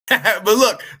But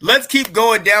look, let's keep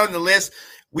going down the list.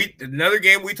 Another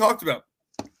game we talked about.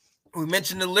 We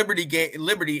mentioned the Liberty game,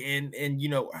 and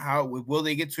how will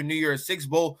they get to New Year's Six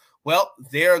Bowl? Well,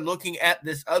 they're looking at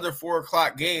this other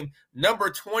 4:00 game. Number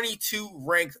 22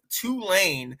 ranked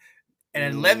Tulane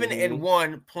at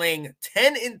 11-1, playing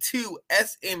 10-2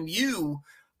 SMU.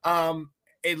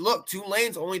 And look,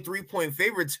 Tulane's only 3-point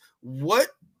favorites.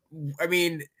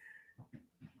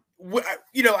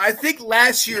 I think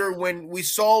last year when we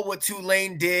saw what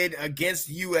Tulane did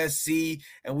against USC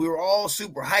and we were all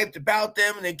super hyped about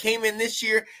them, and they came in this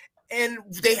year and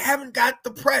they haven't got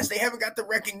the press, they haven't got the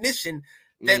recognition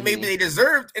that maybe they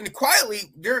deserved. And quietly,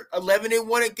 they're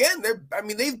 11-1 again.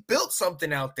 They've built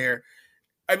something out there.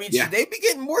 Should they be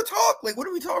getting more talk? Like, what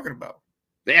are we talking about?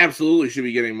 They absolutely should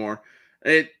be getting more.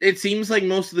 It seems like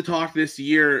most of the talk this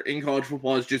year in college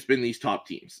football has just been these top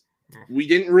teams. We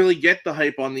didn't really get the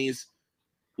hype on these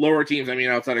lower teams.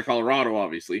 Outside of Colorado,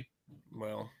 obviously.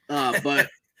 Well, but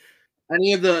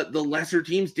any of the lesser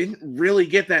teams didn't really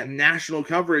get that national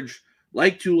coverage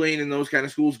like Tulane and those kind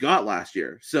of schools got last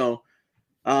year. So,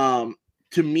 to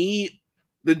me,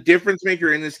 the difference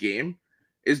maker in this game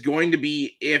is going to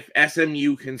be if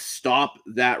SMU can stop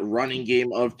that running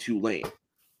game of Tulane.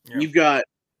 Yeah. You've got,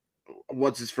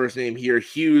 what's his first name here?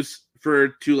 Hughes for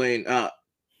Tulane.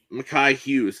 Mackay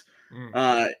Hughes.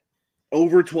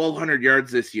 Over 1,200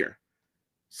 yards this year.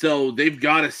 So they've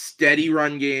got a steady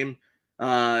run game.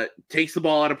 Takes the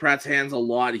ball out of Pratt's hands a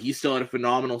lot. He still had a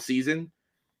phenomenal season.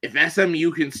 If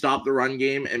SMU can stop the run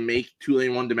game and make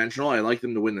Tulane one-dimensional, I like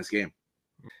them to win this game.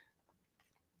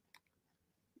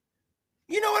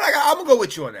 You know what? I'm going to go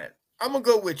with you on that. I'm going to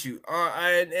go with you.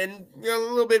 And a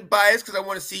little bit biased because I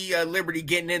want to see Liberty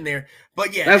getting in there.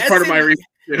 But yeah. That's part of my reason.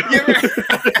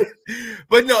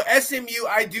 But no, SMU,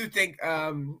 I do think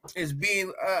is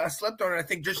being slept on. I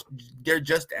think they're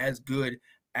just as good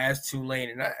as Tulane,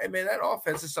 and that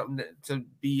offense is something to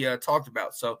be talked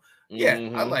about. So yeah,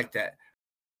 I like that.